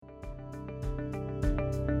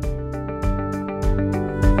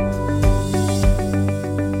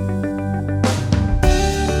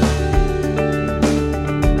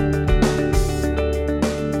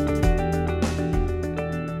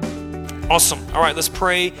Awesome. All right, let's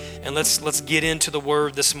pray and let's get into the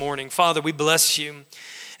word this morning. Father, we bless you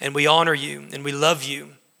and we honor you and we love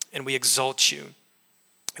you and we exalt you.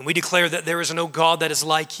 And we declare that there is no God that is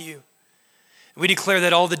like you. We declare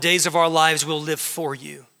that all the days of our lives will live for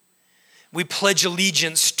you. We pledge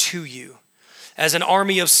allegiance to you as an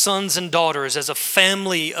army of sons and daughters, as a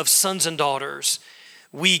family of sons and daughters.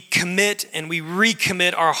 We commit and we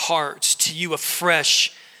recommit our hearts to you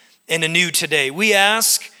afresh and anew today. We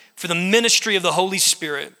ask for the ministry of the Holy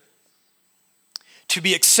Spirit to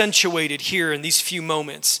be accentuated here in these few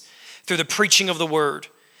moments through the preaching of the word.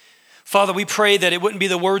 Father, we pray that it wouldn't be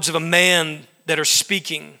the words of a man that are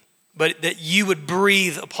speaking, but that you would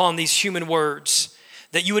breathe upon these human words,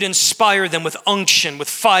 that you would inspire them with unction, with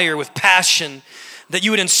fire, with passion, that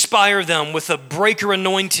you would inspire them with a breaker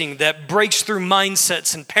anointing that breaks through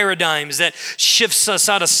mindsets and paradigms, that shifts us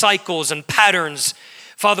out of cycles and patterns.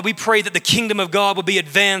 Father, we pray that the kingdom of God will be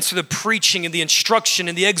advanced through the preaching and the instruction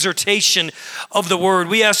and the exhortation of the word.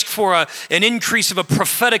 We ask for an increase of a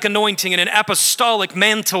prophetic anointing and an apostolic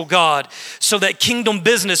mantle, God, so that kingdom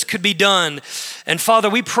business could be done. And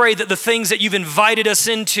Father, we pray that the things that you've invited us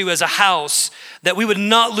into as a house, that we would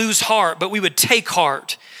not lose heart, but we would take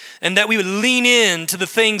heart, and that we would lean in to the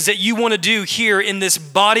things that you want to do here in this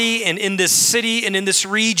body and in this city and in this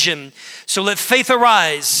region. So let faith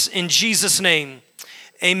arise in Jesus' name.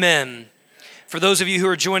 Amen. For those of you who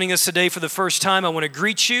are joining us today for the first time, I want to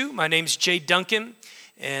greet you. My name's Jay Duncan,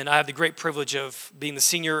 and I have the great privilege of being the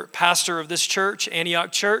senior pastor of this church,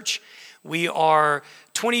 Antioch Church. We are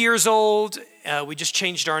 20 years old. We just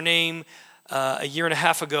changed our name a year and a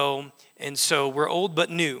half ago, and so we're old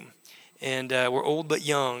but new, and we're old but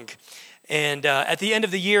young. And at the end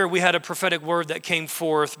of the year, we had a prophetic word that came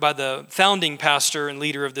forth by the founding pastor and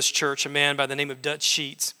leader of this church, a man by the name of Dutch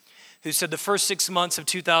Sheets, who said the first 6 months of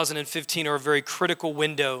 2015 are a very critical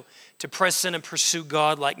window to press in and pursue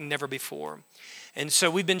God like never before. And so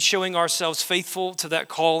we've been showing ourselves faithful to that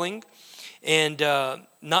calling. And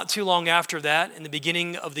not too long after that, in the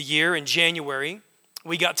beginning of the year, in January,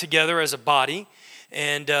 we got together as a body,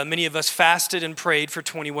 and many of us fasted and prayed for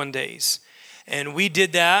 21 days. And we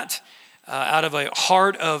did that out of a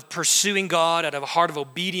heart of pursuing God, out of a heart of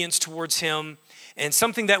obedience towards Him. And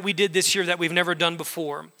something that we did this year that we've never done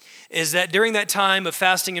before is that during that time of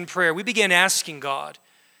fasting and prayer, we began asking God,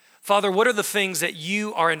 Father, what are the things that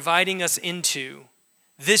you are inviting us into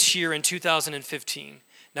this year in 2015?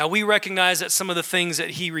 Now, we recognize that some of the things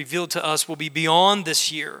that He revealed to us will be beyond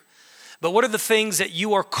this year, but what are the things that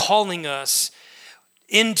you are calling us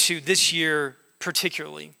into this year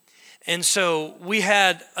particularly? And so we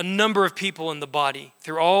had a number of people in the body,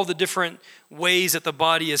 through all the different ways that the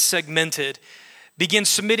body is segmented, begin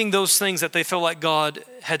submitting those things that they felt like God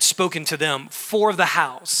had spoken to them for the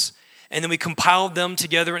house. And then we compiled them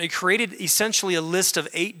together, and it created essentially a list of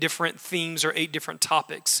 8 different themes or 8 different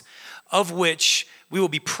topics, of which we will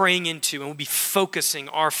be praying into and we'll be focusing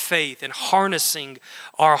our faith and harnessing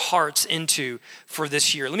our hearts into for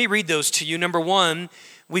this year. Let me read those to you. Number 1,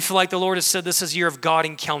 we feel like the Lord has said this is a year of God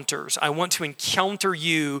encounters. I want to encounter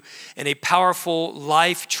you in a powerful,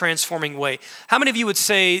 life-transforming way. How many of you would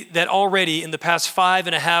say that already in the past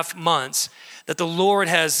 5.5 months that the Lord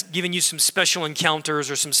has given you some special encounters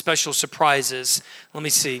or some special surprises? Let me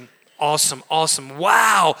see. Awesome.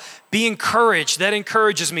 Wow. Be encouraged. That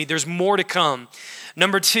encourages me. There's more to come.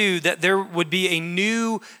 Number 2, that there would be a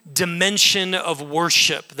new dimension of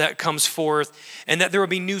worship that comes forth, and that there will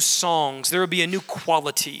be new songs. There will be a new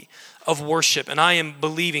quality of worship, and I am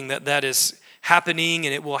believing that that is happening,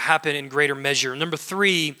 and it will happen in greater measure. Number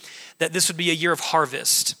 3, that this would be a year of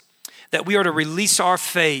harvest, that we are to release our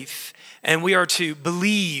faith, and we are to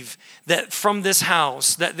believe that from this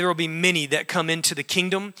house, that there will be many that come into the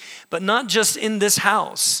kingdom, but not just in this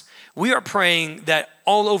house. We are praying that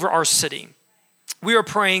all over our city, we are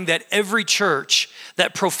praying that every church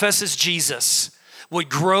that professes Jesus would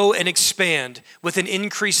grow and expand with an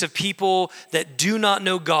increase of people that do not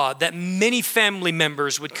know God, that many family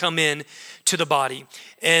members would come in to the body.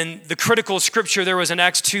 And the critical scripture there was in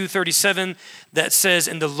Acts 2:37 that says,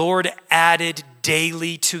 and the Lord added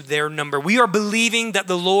daily to their number. We are believing that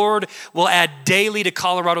the Lord will add daily to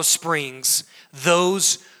Colorado Springs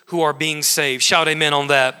those who are being saved. Shout amen on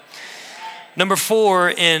that. Number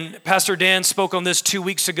 4, and Pastor Dan spoke on this 2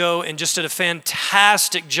 weeks ago and just did a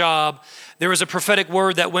fantastic job. There was a prophetic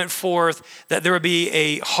word that went forth that there would be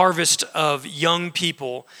a harvest of young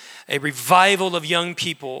people, a revival of young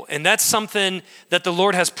people. And that's something that the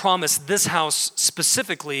Lord has promised this house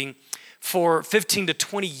specifically for 15 to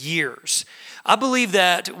 20 years. I believe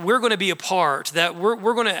that we're going to be a part, that we're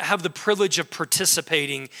going to have the privilege of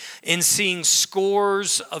participating in seeing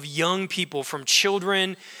scores of young people, from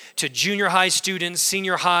children to junior high students,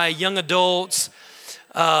 senior high, young adults.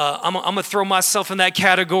 I'm going to throw myself in that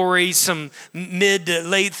category, some mid to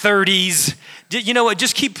late 30s. You know what?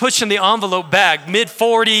 Just keep pushing the envelope back. Mid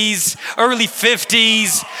 40s, early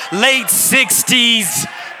 50s, late 60s.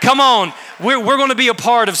 Come on. We're going to be a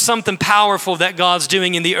part of something powerful that God's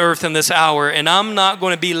doing in the earth in this hour, and I'm not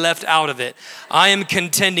going to be left out of it. I am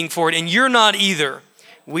contending for it, and you're not either.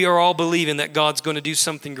 We are all believing that God's going to do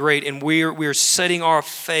something great, and we're setting our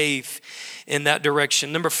faith in that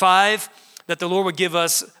direction. Number 5, that the Lord would give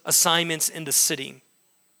us assignments in the city.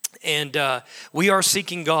 And we are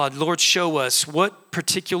seeking God. Lord, show us what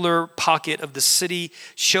particular pocket of the city.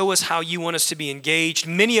 Show us how you want us to be engaged.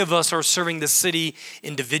 Many of us are serving the city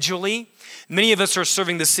individually. Many of us are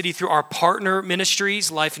serving the city through our partner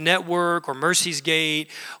ministries, Life Network or Mercy's Gate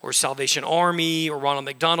or Salvation Army or Ronald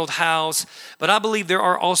McDonald House. But I believe there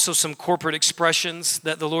are also some corporate expressions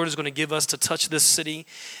that the Lord is going to give us to touch this city,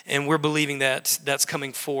 and we're believing that that's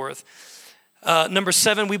coming forth. Number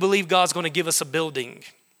 7, we believe God's going to give us a building.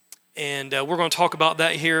 And we're going to talk about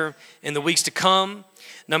that here in the weeks to come.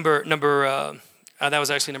 That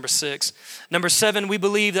was actually number 6. Number 7, we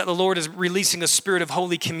believe that the Lord is releasing a spirit of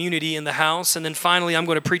holy community in the house. And then finally, I'm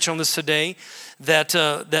going to preach on this today, that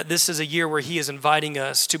this is a year where He is inviting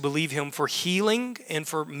us to believe Him for healing and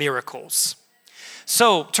for miracles.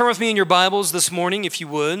 So turn with me in your Bibles this morning, if you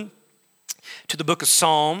would, to the book of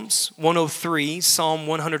Psalms 103, Psalm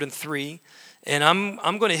 103. And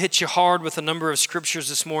I'm going to hit you hard with a number of scriptures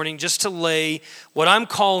this morning just to lay what I'm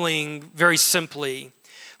calling, very simply,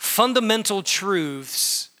 fundamental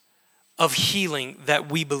truths of healing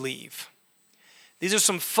that we believe. These are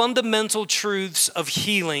some fundamental truths of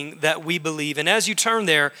healing that we believe. And as you turn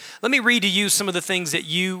there, let me read to you some of the things that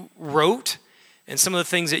you wrote and some of the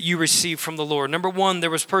things that you received from the Lord. Number 1,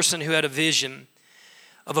 there was a person who had a vision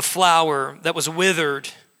of a flower that was withered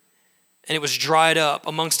and it was dried up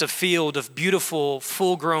amongst a field of beautiful,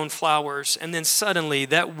 full-grown flowers. And then suddenly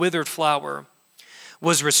that withered flower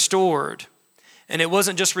was restored. And it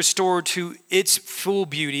wasn't just restored to its full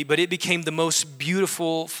beauty, but it became the most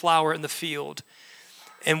beautiful flower in the field.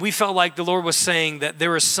 And we felt like the Lord was saying that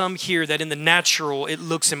there are some here that in the natural, it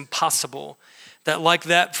looks impossible. That like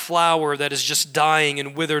that flower that is just dying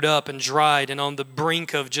and withered up and dried and on the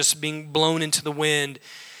brink of just being blown into the wind,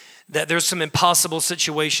 that there's some impossible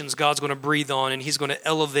situations God's going to breathe on, and He's going to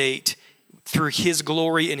elevate through His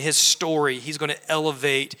glory and His story. He's going to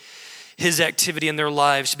elevate His activity in their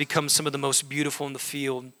lives to become some of the most beautiful in the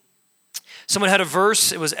field. Someone had a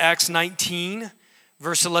verse. It was Acts 19,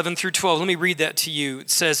 verse 11 through 12. Let me read that to you. It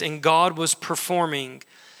says, "And God was performing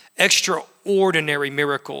extraordinary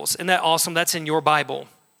miracles." Isn't that awesome? That's in your Bible.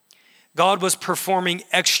 God was performing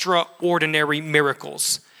extraordinary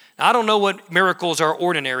miracles. Now, I don't know what miracles are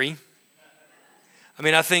ordinary. I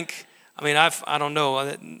don't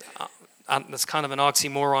know. That's kind of an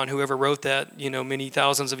oxymoron, whoever wrote that, many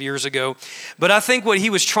thousands of years ago. But I think what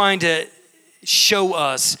he was trying to show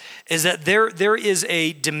us is that there is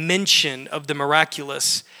a dimension of the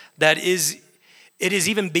miraculous that it is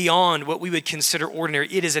even beyond what we would consider ordinary.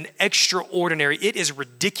 It is an extraordinary. It is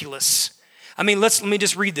ridiculous. Let me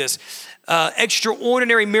just read this.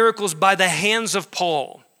 Extraordinary miracles by the hands of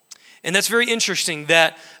Paul. And that's very interesting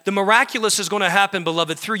that the miraculous is going to happen,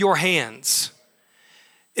 beloved, through your hands.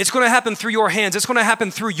 It's going to happen through your hands. It's going to happen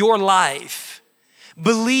through your life.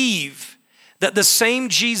 Believe that the same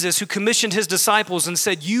Jesus who commissioned His disciples and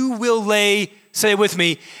said, "You will lay," say it with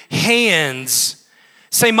me, hands.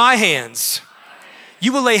 Say, "My hands."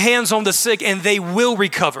 You will lay hands on the sick and they will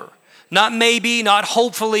recover. Not maybe, not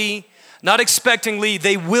hopefully, not expectingly.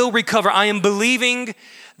 They will recover. I am believing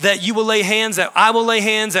that you will lay hands, that I will lay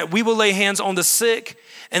hands, that we will lay hands on the sick,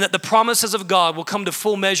 and that the promises of God will come to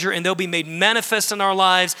full measure and they'll be made manifest in our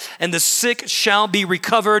lives, and the sick shall be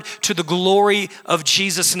recovered to the glory of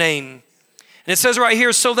Jesus' name. And it says right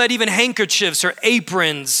here, so that even handkerchiefs or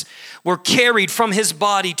aprons were carried from His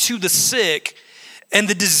body to the sick, and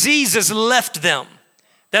the diseases left them.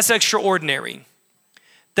 That's extraordinary.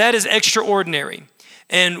 That is extraordinary.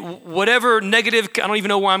 And whatever negative, I don't even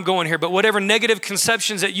know where I'm going here, but whatever negative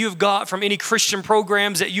conceptions that you've got from any Christian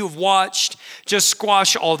programs that you've watched, just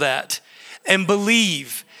squash all that and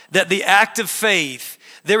believe that the act of faith,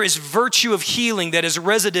 there is virtue of healing that is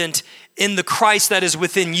resident in the Christ that is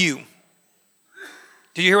within you.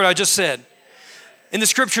 Do you hear what I just said? In the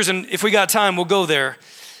scriptures, and if we got time, we'll go there.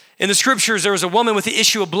 In the scriptures, there was a woman with the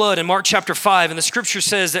issue of blood in Mark chapter 5, and the scripture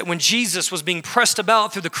says that when Jesus was being pressed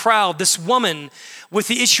about through the crowd, this woman with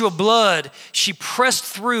the issue of blood, she pressed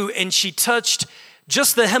through and she touched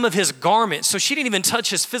just the hem of his garment. So she didn't even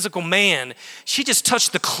touch his physical man. She just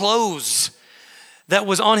touched the clothes that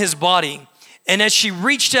was on his body. And as she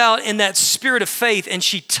reached out in that spirit of faith and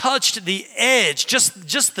she touched the edge,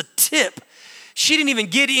 just the tip, she didn't even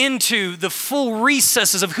get into the full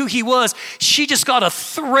recesses of who he was. She just got a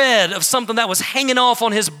thread of something that was hanging off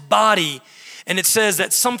on his body. And it says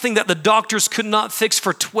that something that the doctors could not fix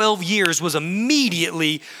for 12 years was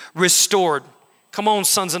immediately restored. Come on,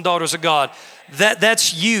 sons and daughters of God.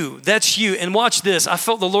 That's you. And watch this. I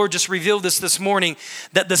felt the Lord just revealed this morning,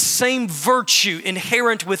 that the same virtue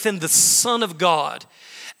inherent within the Son of God,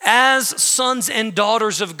 as sons and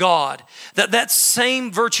daughters of God, that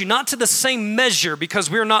same virtue, not to the same measure because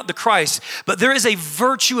we're not the Christ, but there is a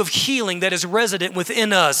virtue of healing that is resident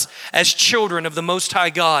within us as children of the Most High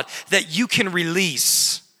God that you can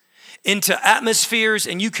release into atmospheres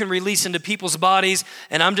and you can release into people's bodies.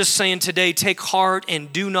 And I'm just saying today, take heart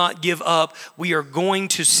and do not give up. We are going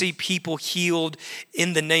to see people healed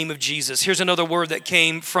in the name of Jesus. Here's another word that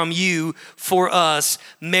came from you for us: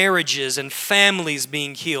 marriages and families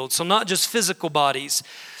being healed. So not just physical bodies,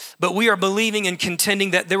 but we are believing and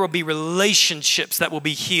contending that there will be relationships that will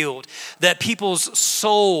be healed, that people's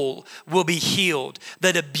soul will be healed,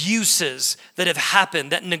 that abuses that have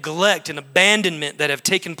happened, that neglect and abandonment that have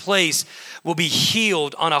taken place will be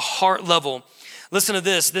healed on a heart level. Listen to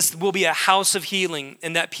this. This will be a house of healing,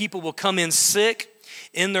 and that people will come in sick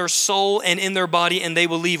in their soul and in their body, and they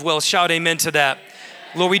will leave well. Shout amen to that.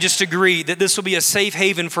 Lord, we just agree that this will be a safe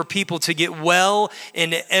haven for people to get well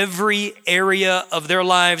in every area of their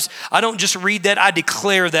lives. I don't just read that, I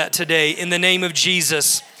declare that today in the name of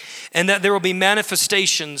Jesus. And that there will be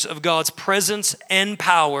manifestations of God's presence and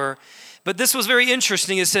power. But this was very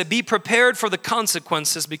interesting. It said, be prepared for the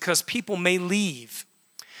consequences because people may leave.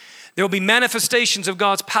 There will be manifestations of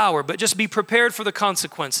God's power, but just be prepared for the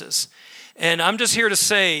consequences. And I'm just here to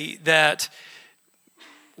say that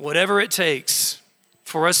whatever it takes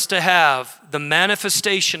for us to have the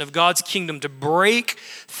manifestation of God's kingdom to break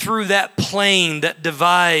through that plane that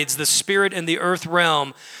divides the spirit and the earth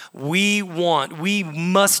realm, we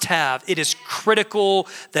must have. It is critical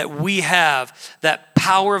that we have that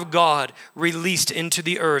power of God released into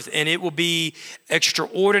the earth, and it will be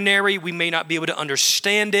extraordinary. We may not be able to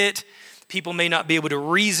understand it. People may not be able to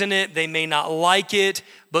reason it. They may not like it.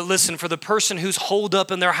 But listen, for the person who's holed up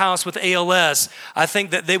in their house with ALS, I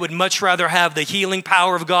think that they would much rather have the healing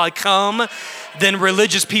power of God come than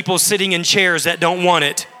religious people sitting in chairs that don't want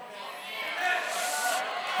it.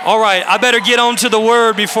 All right, I better get on to the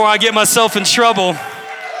word before I get myself in trouble.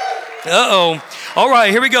 Uh-oh. All right,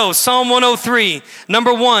 here we go. Psalm 103.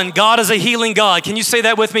 Number 1, God is a healing God. Can you say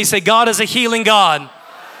that with me? Say, God is a healing God.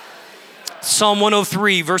 Psalm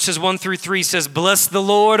 103 verses 1 through 3 says, bless the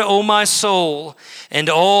Lord, O my soul, and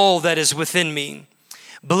all that is within me.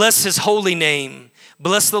 Bless his holy name.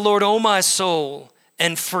 Bless the Lord, O my soul,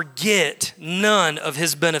 and forget none of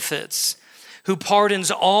his benefits, who pardons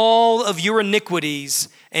all of your iniquities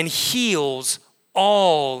and heals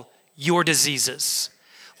all your diseases.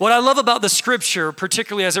 What I love about the scripture,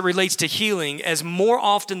 particularly as it relates to healing, as more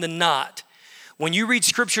often than not, when you read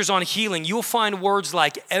scriptures on healing, you'll find words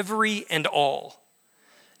like every and all.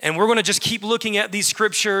 And we're going to just keep looking at these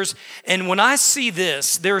scriptures. And when I see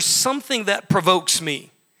this, there's something that provokes me.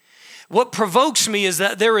 What provokes me is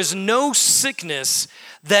that there is no sickness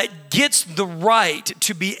that gets the right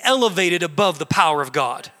to be elevated above the power of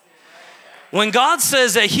God. When God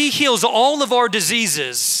says that he heals all of our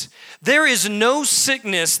diseases, there is no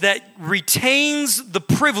sickness that retains the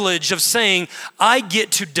privilege of saying, I get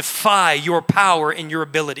to defy your power and your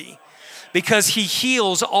ability, because he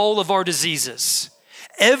heals all of our diseases.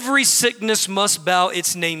 Every sickness must bow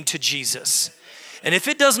its name to Jesus. And if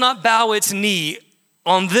it does not bow its knee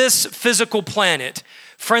on this physical planet,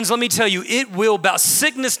 friends, let me tell you, it will bow.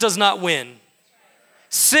 Sickness does not win.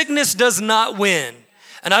 Sickness does not win.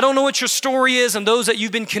 And I don't know what your story is and those that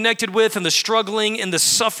you've been connected with and the struggling and the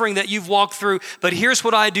suffering that you've walked through. But here's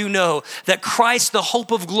what I do know, that Christ, the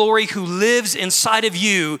hope of glory who lives inside of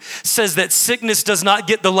you, says that sickness does not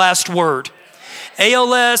get the last word.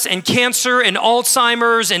 ALS and cancer and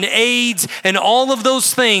Alzheimer's and AIDS and all of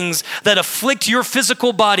those things that afflict your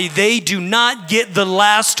physical body, they do not get the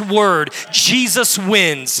last word. Jesus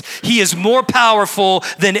wins. He is more powerful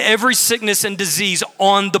than every sickness and disease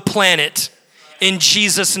on the planet. In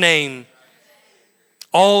Jesus' name,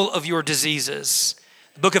 all of your diseases.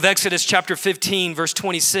 The book of Exodus chapter 15, verse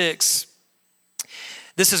 26.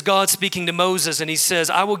 This is God speaking to Moses, and he says,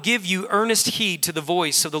 I will give you earnest heed to the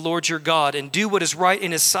voice of the Lord your God, and do what is right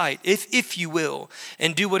in his sight, if you will,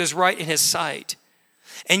 and do what is right in his sight,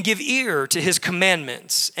 and give ear to his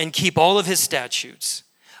commandments, and keep all of his statutes.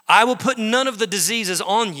 I will put none of the diseases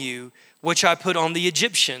on you, which I put on the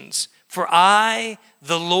Egyptians, for I,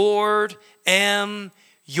 the Lord, am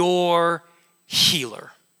your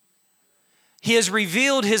healer. He has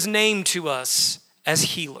revealed his name to us as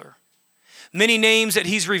healer. Many names that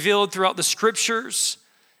he's revealed throughout the scriptures,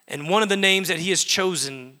 and one of the names that he has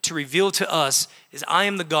chosen to reveal to us is I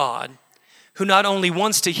am the God who not only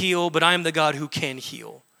wants to heal, but I am the God who can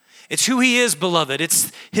heal. It's who he is, beloved.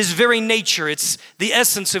 It's his very nature. It's the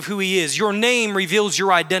essence of who he is. Your name reveals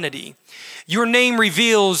your identity. Your name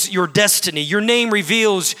reveals your destiny. Your name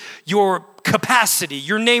reveals your capacity.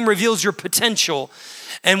 Your name reveals your potential.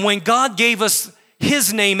 And when God gave us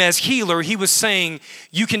his name as healer, he was saying,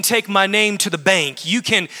 you can take my name to the bank. You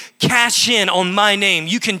can cash in on my name.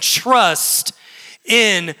 You can trust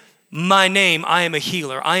in my name. I am a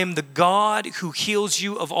healer. I am the God who heals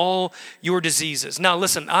you of all your diseases. Now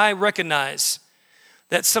listen, I recognize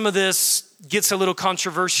that some of this gets a little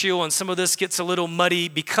controversial and some of this gets a little muddy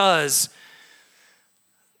because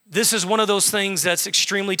this is one of those things that's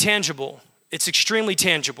extremely tangible. It's extremely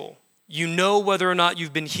tangible. You know whether or not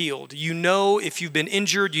you've been healed. You know if you've been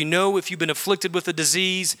injured. You know if you've been afflicted with a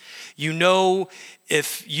disease. You know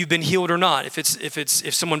if you've been healed or not.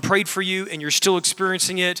 If someone prayed for you and you're still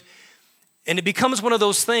experiencing it. And it becomes one of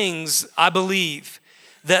those things, I believe,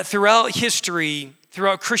 that throughout history,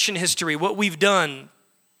 throughout Christian history, what we've done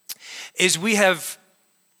is we have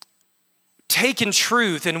taken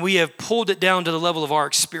truth and we have pulled it down to the level of our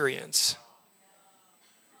experience.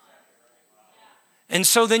 And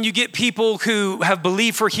so then you get people who have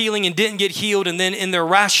believed for healing and didn't get healed, and then in their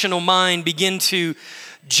rational mind begin to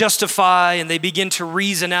justify and they begin to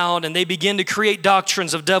reason out and they begin to create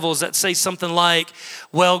doctrines of devils that say something like,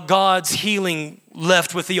 well, God's healing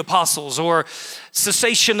left with the apostles, or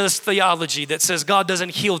cessationist theology that says God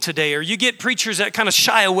doesn't heal today. Or you get preachers that kind of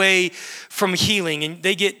shy away from healing and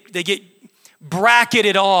they get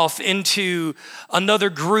bracketed off into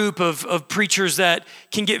another group of preachers that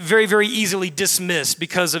can get very, very easily dismissed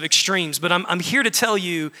because of extremes. But I'm here to tell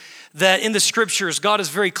you that in the scriptures, God is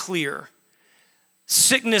very clear.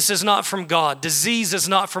 Sickness is not from God. Disease is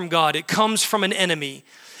not from God. It comes from an enemy.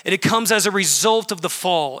 And it comes as a result of the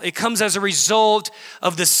fall. It comes as a result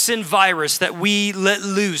of the sin virus that we let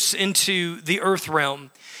loose into the earth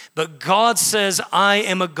realm. But God says, I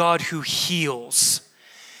am a God who heals.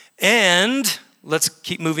 And let's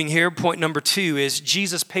keep moving here. Point number 2 is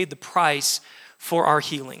Jesus paid the price for our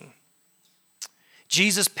healing.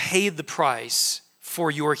 Jesus paid the price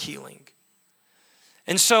for your healing.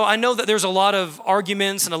 And so I know that there's a lot of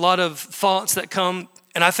arguments and a lot of thoughts that come,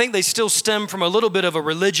 and I think they still stem from a little bit of a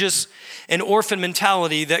religious and orphan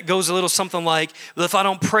mentality that goes a little something like, well, if I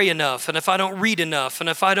don't pray enough, and if I don't read enough, and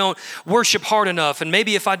if I don't worship hard enough, and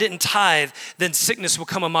maybe if I didn't tithe, then sickness will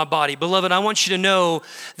come on my body. Beloved, I want you to know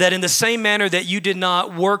that in the same manner that you did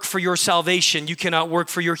not work for your salvation, you cannot work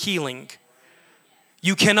for your healing.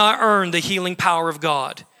 You cannot earn the healing power of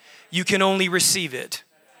God. You can only receive it.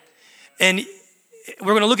 And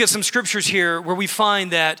we're going to look at some scriptures here where we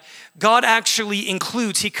find that God actually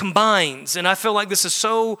includes, he combines, and I feel like this is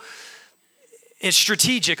so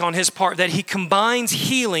strategic on his part, that he combines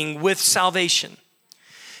healing with salvation.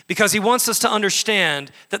 Because he wants us to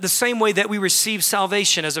understand that the same way that we receive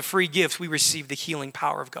salvation as a free gift, we receive the healing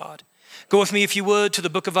power of God. Go with me, if you would, to the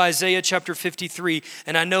book of Isaiah chapter 53.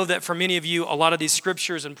 And I know that for many of you, a lot of these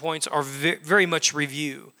scriptures and points are very much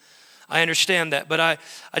review. I understand that, but I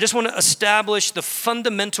just want to establish the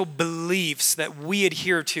fundamental beliefs that we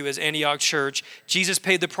adhere to as Antioch Church. Jesus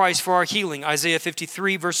paid the price for our healing. Isaiah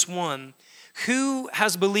 53 verse 1. Who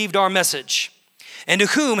has believed our message? And to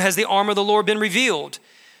whom has the arm of the Lord been revealed?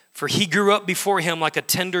 For he grew up before him like a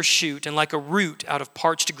tender shoot and like a root out of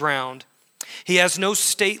parched ground. He has no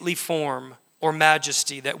stately form or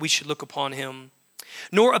majesty that we should look upon him,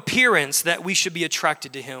 nor appearance that we should be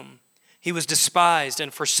attracted to him. He was despised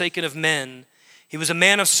and forsaken of men. He was a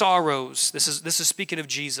man of sorrows. This is speaking of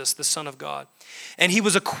Jesus, the Son of God. And he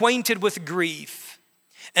was acquainted with grief.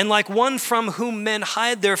 And like one from whom men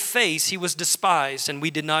hide their face, he was despised, and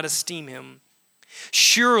we did not esteem him.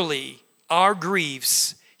 Surely our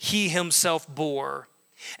griefs he himself bore,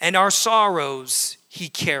 and our sorrows he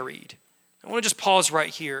carried. I want to just pause right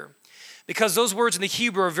here, because those words in the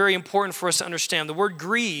Hebrew are very important for us to understand. The word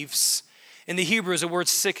griefs in the Hebrew is the word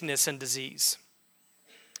sickness and disease.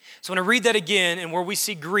 So I want to read that again, and where we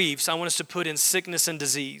see griefs, I want us to put in sickness and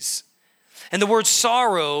disease. And the word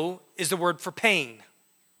sorrow is the word for pain.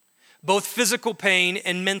 both physical pain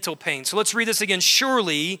and mental pain. So let's read this again.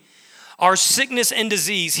 Surely our sickness and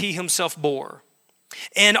disease he himself bore,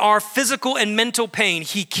 and our physical and mental pain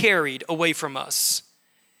he carried away from us.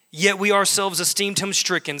 Yet we ourselves esteemed him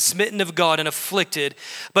stricken, smitten of God, and afflicted.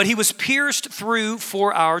 But he was pierced through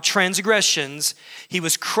for our transgressions. He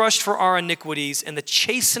was crushed for our iniquities, and the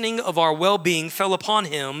chastening of our well-being fell upon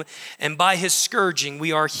him, and by his scourging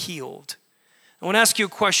we are healed. I want to ask you a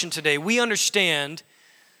question today. We understand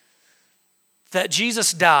that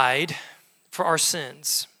Jesus died for our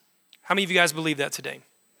sins. How many of you guys believe that today?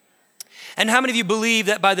 And how many of you believe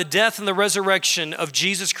that by the death and the resurrection of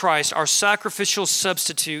Jesus Christ, our sacrificial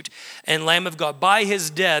substitute and Lamb of God, by his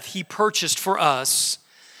death, he purchased for us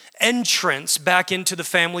entrance back into the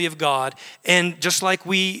family of God. And just like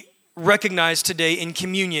we recognize today in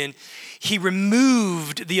communion, he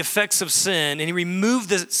removed the effects of sin and he removed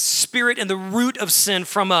the spirit and the root of sin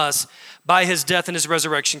from us by his death and his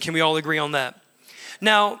resurrection. Can we all agree on that?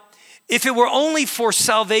 Now, if it were only for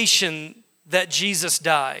salvation that Jesus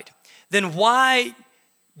died, then why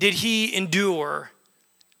did he endure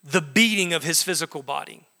the beating of his physical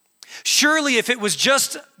body? Surely if it was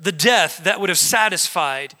just the death that would have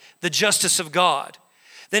satisfied the justice of God,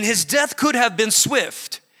 then his death could have been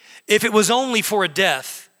swift if it was only for a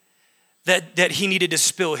death that he needed to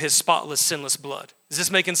spill his spotless, sinless blood. Is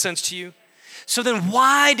this making sense to you? So then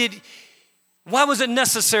why was it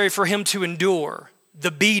necessary for him to endure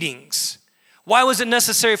the beatings? Why was it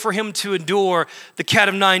necessary for him to endure the cat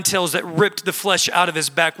of nine tails that ripped the flesh out of his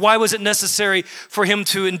back? Why was it necessary for him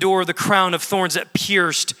to endure the crown of thorns that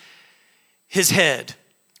pierced his head?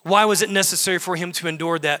 Why was it necessary for him to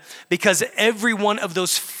endure that? Because every one of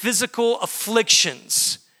those physical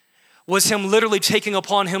afflictions was him literally taking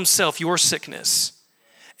upon himself your sickness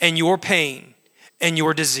and your pain and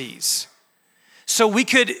your disease. So we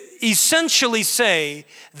could essentially say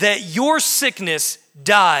that your sickness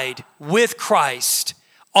died with Christ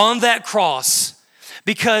on that cross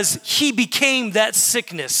because he became that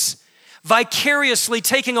sickness, vicariously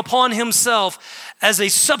taking upon himself as a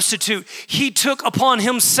substitute. He took upon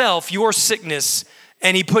himself your sickness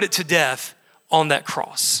and he put it to death on that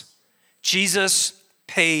cross. Jesus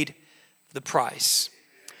paid the price.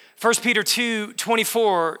 1 Peter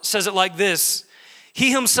 2:24 says it like this: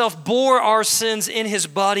 he himself bore our sins in his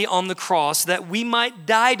body on the cross that we might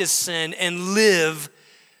die to sin and live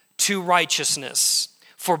to righteousness.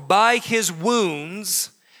 For by his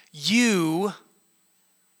wounds you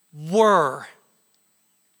were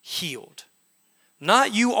healed.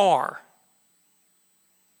 Not you are.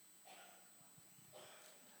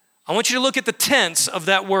 I want you to look at the tense of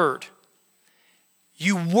that word.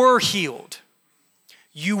 You were healed.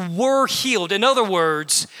 You were healed. In other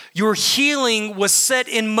words, your healing was set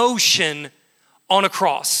in motion on a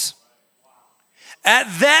cross.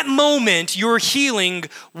 At that moment, your healing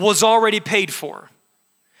was already paid for.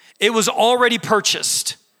 It was already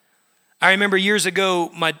purchased. I remember years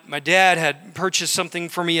ago, my dad had purchased something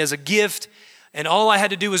for me as a gift, and all I had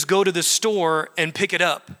to do was go to the store and pick it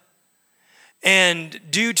up. And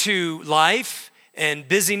due to life and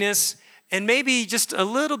busyness, and maybe just a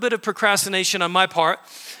little bit of procrastination on my part,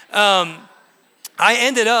 I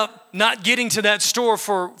ended up not getting to that store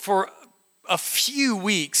for a few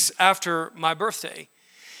weeks after my birthday.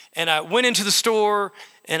 And I went into the store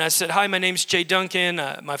and I said, "Hi, my name's Jay Duncan.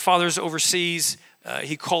 My father's overseas."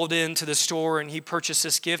 He called in to the store and he purchased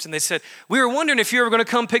this gift. And they said, "We were wondering if you were going to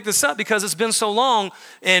come pick this up because it's been so long."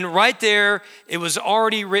 And right there, it was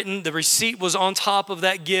already written. The receipt was on top of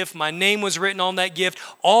that gift. My name was written on that gift.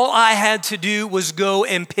 All I had to do was go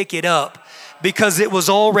and pick it up because it was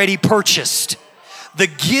already purchased. The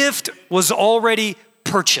gift was already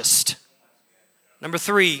purchased. Number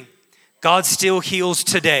 3, God still heals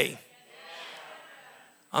today.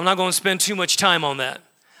 I'm not going to spend too much time on that.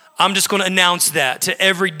 I'm just going to announce that to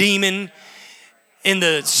every demon in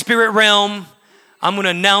the spirit realm. I'm going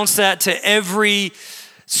to announce that to every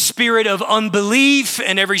spirit of unbelief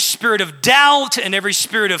and every spirit of doubt and every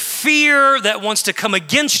spirit of fear that wants to come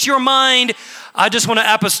against your mind. I just want to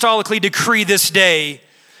apostolically decree this day,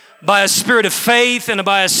 by a spirit of faith and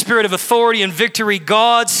by a spirit of authority and victory,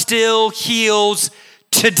 God still heals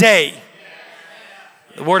today.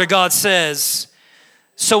 The Word of God says,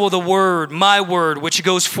 "So will the word, my word, which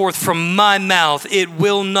goes forth from my mouth, it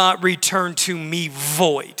will not return to me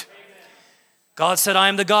void." God said, "I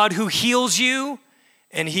am the God who heals you,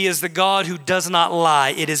 and he is the God who does not lie."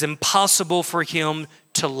 It is impossible for him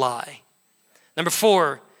to lie. Number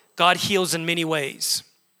 4, God heals in many ways.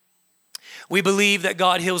 We believe that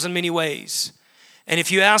God heals in many ways. And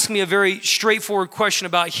if you ask me a very straightforward question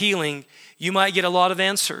about healing, you might get a lot of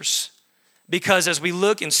answers. Because as we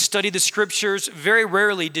look and study the scriptures, very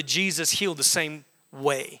rarely did Jesus heal the same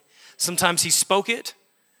way. Sometimes he spoke it.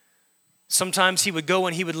 Sometimes he would go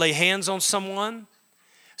and he would lay hands on someone.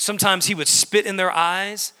 Sometimes he would spit in their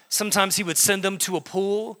eyes. Sometimes he would send them to a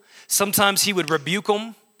pool. Sometimes he would rebuke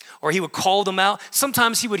them or he would call them out.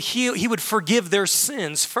 Sometimes he would heal, he would forgive their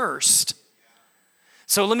sins first.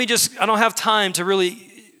 So I don't have time to really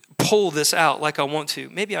pull this out like I want to.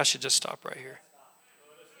 Maybe I should just stop right here.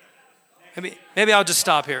 Maybe I'll just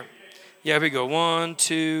stop here. Yeah, here we go. 1,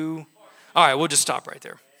 2. All right, we'll just stop right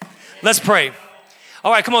there. Let's pray.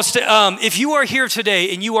 All right, come on. If you are here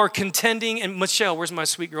today and you are contending, and Michelle, where's my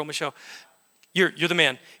sweet girl, Michelle? You're the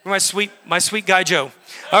man. You're my sweet guy, Joe.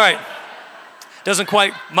 All right. Doesn't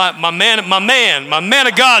quite, my man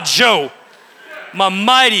of God, Joe. My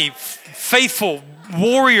mighty, faithful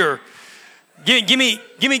warrior. Give me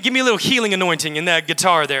a little healing anointing in that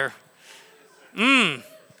guitar there.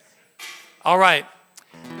 All right.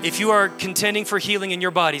 If you are contending for healing in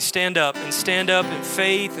your body, stand up in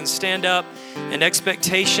faith and stand up in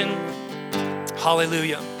expectation.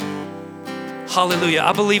 Hallelujah. Hallelujah.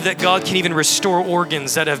 I believe that God can even restore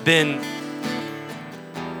organs that have been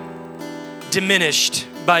diminished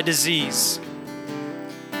by disease.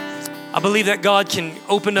 I believe that God can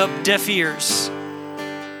open up deaf ears.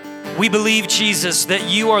 We believe, Jesus, that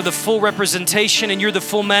you are the full representation and you're the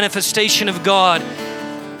full manifestation of God.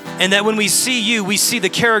 And that when we see you, we see the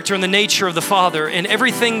character and the nature of the Father. And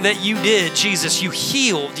everything that you did, Jesus, you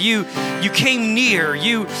healed. You came near.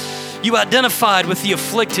 You identified with the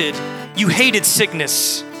afflicted. You hated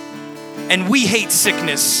sickness. And we hate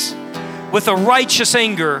sickness. With a righteous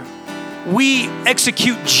anger, we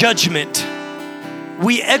execute judgment.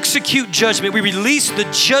 We execute judgment. We release the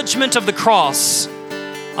judgment of the cross.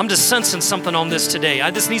 I'm just sensing something on this today.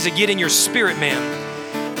 This needs to get in your spirit,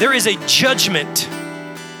 man. There is a judgment.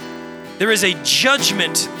 There is a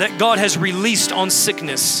judgment that God has released on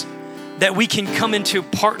sickness that we can come into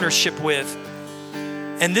partnership with.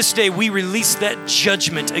 And this day we release that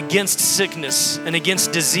judgment against sickness and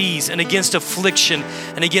against disease and against affliction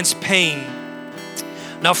and against pain.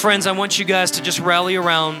 Now, friends, I want you guys to just rally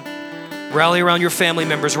around your family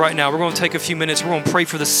members right now. We're going to take a few minutes. We're going to pray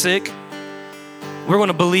for the sick. We're going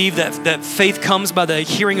to believe that faith comes by the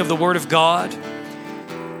hearing of the word of God.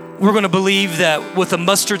 We're going to believe that with a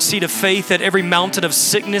mustard seed of faith that every mountain of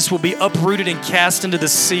sickness will be uprooted and cast into the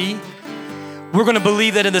sea. We're going to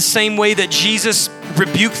believe that in the same way that Jesus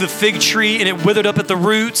rebuked the fig tree and it withered up at the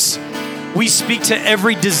roots, we speak to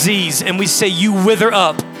every disease and we say, you wither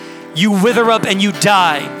up and you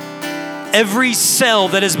die. Every cell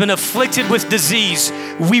that has been afflicted with disease,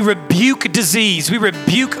 we rebuke disease, we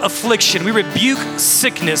rebuke affliction, we rebuke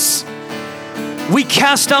sickness. We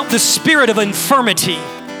cast out the spirit of infirmity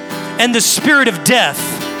and the spirit of death.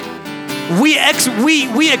 We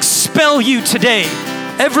expel you today.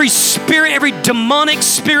 Every spirit, every demonic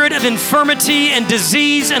spirit of infirmity and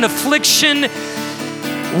disease and affliction,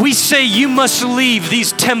 we say you must leave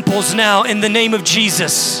these temples now in the name of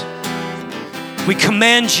Jesus. We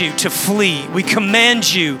command you to flee. We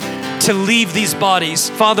command you to leave these bodies.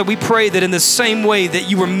 Father, we pray that in the same way that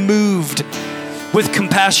you were moved with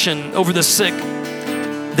compassion over the sick,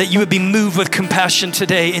 that you would be moved with compassion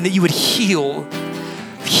today and that you would heal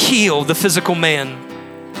the physical man.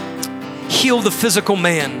 Heal the physical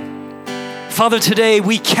man. Father, today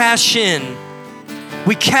we cash in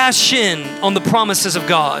on the promises of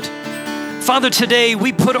God. Father, today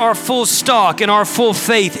we put our full stock and our full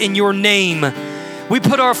faith in your name. We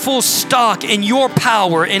put our full stock in your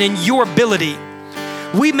power and in your ability.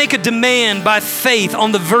 We make a demand by faith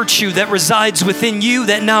on the virtue that resides within you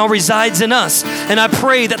that now resides in us. And I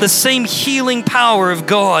pray that the same healing power of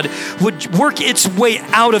God would work its way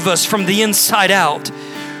out of us from the inside out.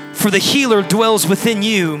 For the healer dwells within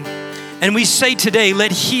you. And we say today,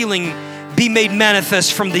 let healing be made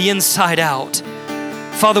manifest from the inside out.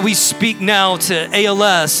 Father, we speak now to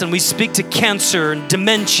ALS and we speak to cancer and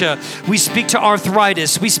dementia. We speak to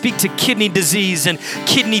arthritis. We speak to kidney disease and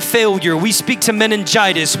kidney failure. We speak to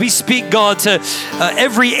meningitis. We speak, God, to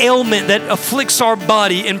every ailment that afflicts our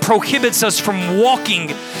body and prohibits us from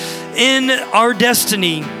walking in our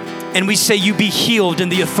destiny. And we say you be healed in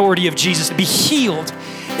the authority of Jesus. Be healed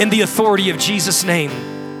in the authority of Jesus' name.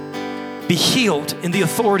 Be healed in the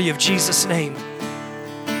authority of Jesus' name.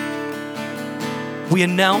 We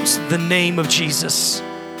announce the name of Jesus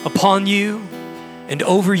upon you and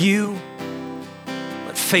over you.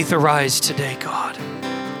 Let faith arise today, God.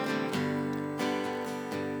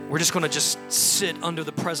 We're just going to sit under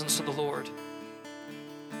the presence of the Lord.